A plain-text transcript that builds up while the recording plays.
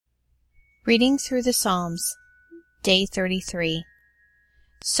Reading through the Psalms, Day 33.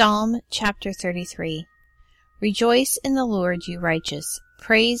 Psalm chapter 33. Rejoice in the Lord, you righteous.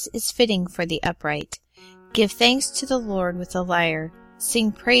 Praise is fitting for the upright. Give thanks to the Lord with a lyre.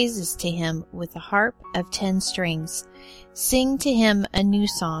 Sing praises to him with a harp of 10 strings. Sing to him a new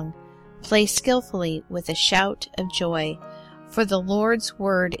song. Play skillfully with a shout of joy. For the Lord's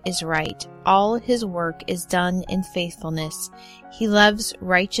word is right. All his work is done in faithfulness. He loves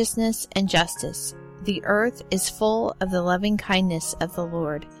righteousness and justice. The earth is full of the loving kindness of the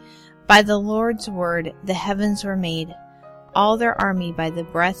Lord. By the Lord's word the heavens were made, all their army by the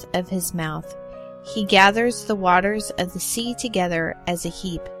breath of his mouth. He gathers the waters of the sea together as a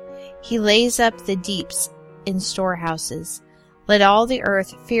heap. He lays up the deeps in storehouses. Let all the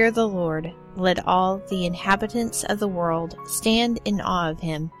earth fear the Lord. Let all the inhabitants of the world stand in awe of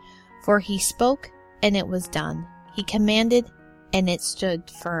him. For he spoke, and it was done. He commanded, and it stood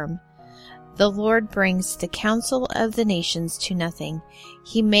firm. The Lord brings the counsel of the nations to nothing.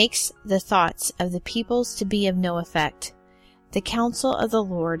 He makes the thoughts of the peoples to be of no effect. The counsel of the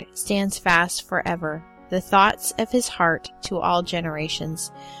Lord stands fast forever, the thoughts of his heart to all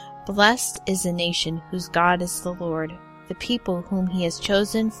generations. Blessed is the nation whose God is the Lord, the people whom he has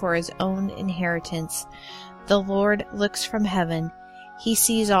chosen for his own inheritance. The Lord looks from heaven. He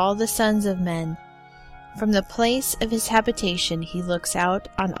sees all the sons of men. From the place of his habitation he looks out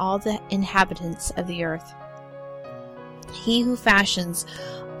on all the inhabitants of the earth. He who fashions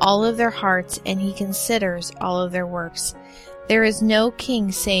all of their hearts, and he considers all of their works. There is no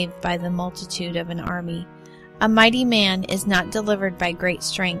king saved by the multitude of an army. A mighty man is not delivered by great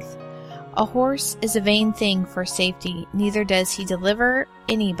strength. A horse is a vain thing for safety, neither does he deliver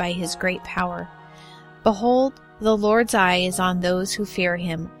any by his great power. Behold, the Lord's eye is on those who fear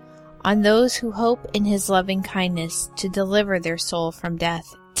him, on those who hope in his loving kindness, to deliver their soul from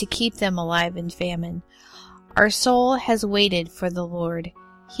death, to keep them alive in famine. Our soul has waited for the Lord.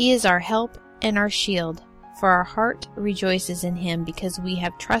 He is our help and our shield, for our heart rejoices in him because we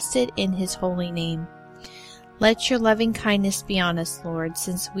have trusted in his holy name. Let your loving kindness be on us, Lord,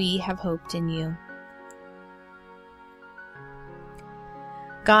 since we have hoped in you.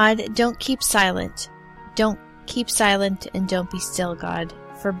 God, don't keep silent. Don't keep silent and don't be still, God.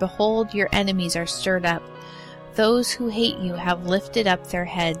 For behold, your enemies are stirred up. Those who hate you have lifted up their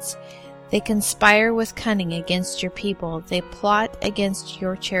heads. They conspire with cunning against your people. They plot against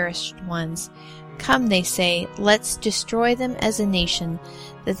your cherished ones. Come, they say, let's destroy them as a nation,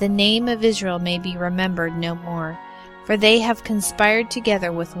 that the name of Israel may be remembered no more. For they have conspired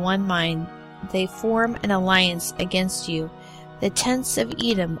together with one mind. They form an alliance against you. The tents of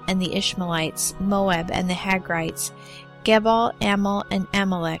Edom and the Ishmaelites, Moab and the Hagrites, Gebal, Amal, and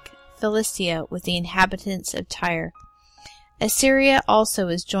Amalek, Philistia with the inhabitants of Tyre. Assyria also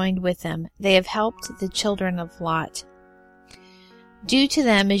is joined with them. They have helped the children of Lot. Do to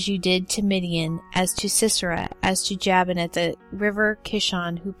them as you did to Midian, as to Sisera, as to Jabin at the river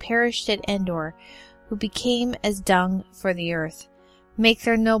Kishon, who perished at Endor, who became as dung for the earth. Make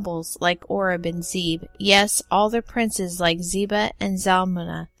their nobles like Oreb and Zeb, yes, all their princes like Zebah and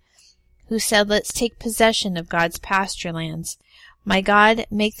Zalmunna, who said, let's take possession of God's pasture lands. My God,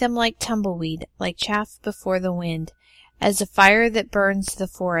 make them like tumbleweed, like chaff before the wind, as the fire that burns the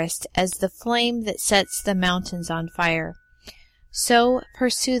forest, as the flame that sets the mountains on fire. So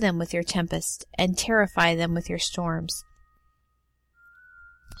pursue them with your tempest, and terrify them with your storms.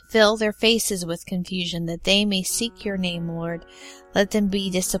 Fill their faces with confusion, that they may seek your name, Lord. Let them be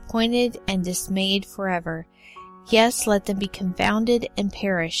disappointed and dismayed forever. Yes, let them be confounded and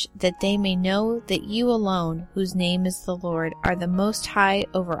perish, that they may know that you alone, whose name is the Lord, are the most high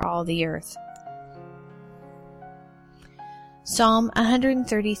over all the earth. Psalm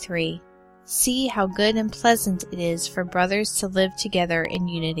 133. See how good and pleasant it is for brothers to live together in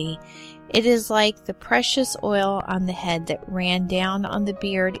unity. It is like the precious oil on the head that ran down on the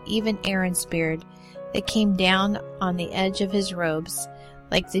beard, even Aaron's beard, that came down on the edge of his robes,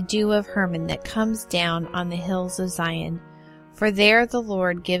 like the dew of Hermon that comes down on the hills of Zion. For there the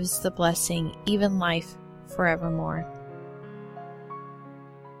Lord gives the blessing, even life forevermore.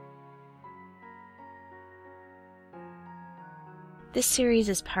 This series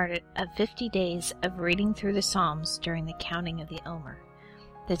is part of 50 days of reading through the Psalms during the counting of the Omer,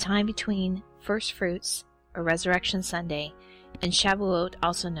 the time between First Fruits, or Resurrection Sunday, and Shavuot,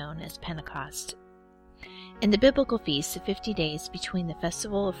 also known as Pentecost. In the biblical feast, the 50 days between the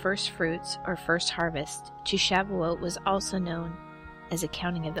festival of First Fruits, or First Harvest, to Shavuot was also known as a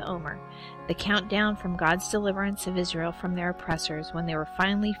counting of the Omer, the countdown from God's deliverance of Israel from their oppressors when they were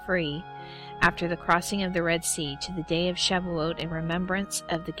finally free after the crossing of the Red Sea to the day of Shavuot in remembrance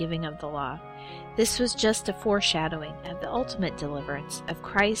of the giving of the law. This was just a foreshadowing of the ultimate deliverance of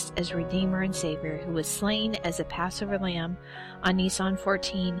Christ as Redeemer and Savior, who was slain as a Passover lamb on Nisan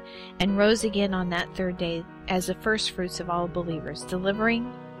 14 and rose again on that third day as the firstfruits of all believers,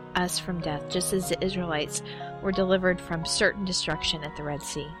 delivering us from death, just as the Israelites were delivered from certain destruction at the Red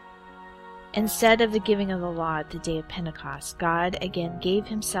Sea. Instead of the giving of the law at the day of Pentecost, God again gave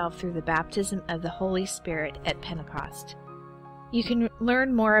himself through the baptism of the Holy Spirit at Pentecost. You can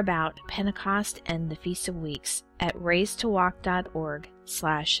learn more about Pentecost and the Feast of Weeks at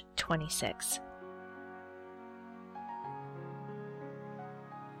raisetowalk.org/26.